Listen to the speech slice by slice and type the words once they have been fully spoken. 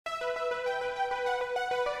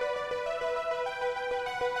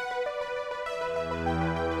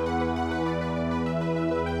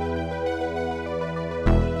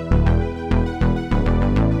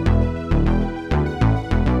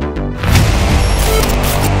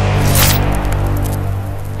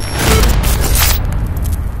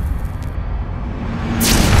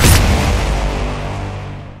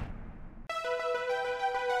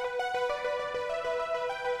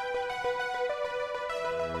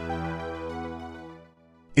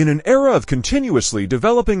In an era of continuously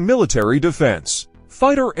developing military defense,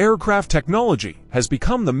 fighter aircraft technology has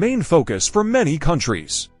become the main focus for many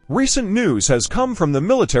countries. Recent news has come from the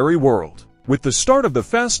military world, with the start of the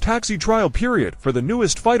fast taxi trial period for the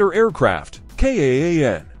newest fighter aircraft,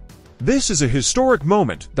 KAAN. This is a historic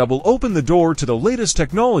moment that will open the door to the latest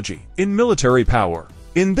technology in military power.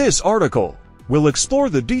 In this article, we'll explore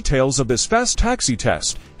the details of this fast taxi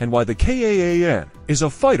test and why the KAAN is a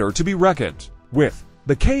fighter to be reckoned with.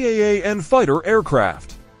 The KAAN fighter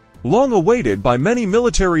aircraft, long awaited by many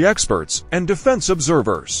military experts and defense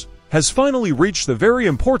observers, has finally reached the very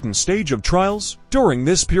important stage of trials. During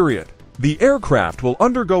this period, the aircraft will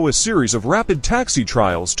undergo a series of rapid taxi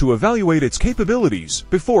trials to evaluate its capabilities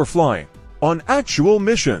before flying on actual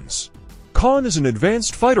missions. KAAN is an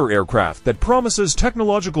advanced fighter aircraft that promises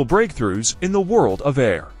technological breakthroughs in the world of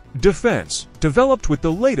air defense, developed with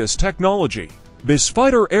the latest technology. This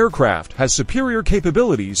fighter aircraft has superior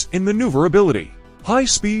capabilities in maneuverability, high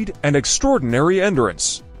speed, and extraordinary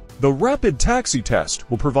endurance. The rapid taxi test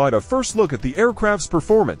will provide a first look at the aircraft's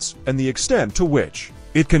performance and the extent to which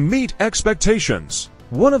it can meet expectations.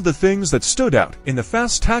 One of the things that stood out in the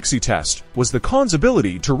fast taxi test was the KAAN's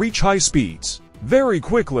ability to reach high speeds very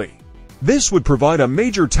quickly. This would provide a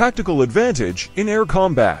major tactical advantage in air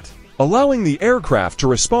combat, allowing the aircraft to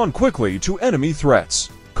respond quickly to enemy threats.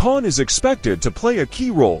 KAAN is expected to play a key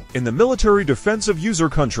role in the military defense of user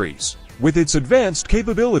countries. With its advanced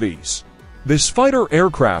capabilities, this fighter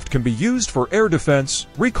aircraft can be used for air defense,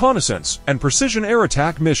 reconnaissance, and precision air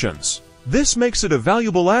attack missions. This makes it a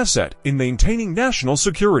valuable asset in maintaining national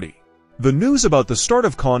security. The news about the start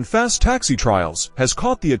of KAAN fast taxi trials has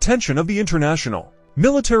caught the attention of the international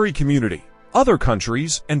military community. Other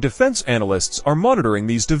countries and defense analysts are monitoring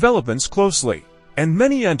these developments closely, and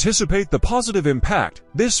many anticipate the positive impact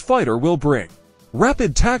this fighter will bring.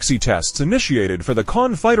 Rapid taxi tests initiated for the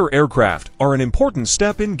KAAN fighter aircraft are an important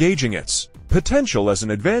step in gauging its potential as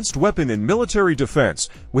an advanced weapon in military defense.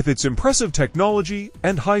 With its impressive technology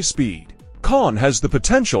and high speed, KAAN has the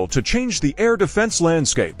potential to change the air defense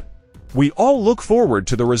landscape. We all look forward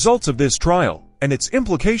to the results of this trial and its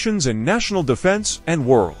implications in national defense and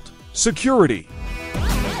world security.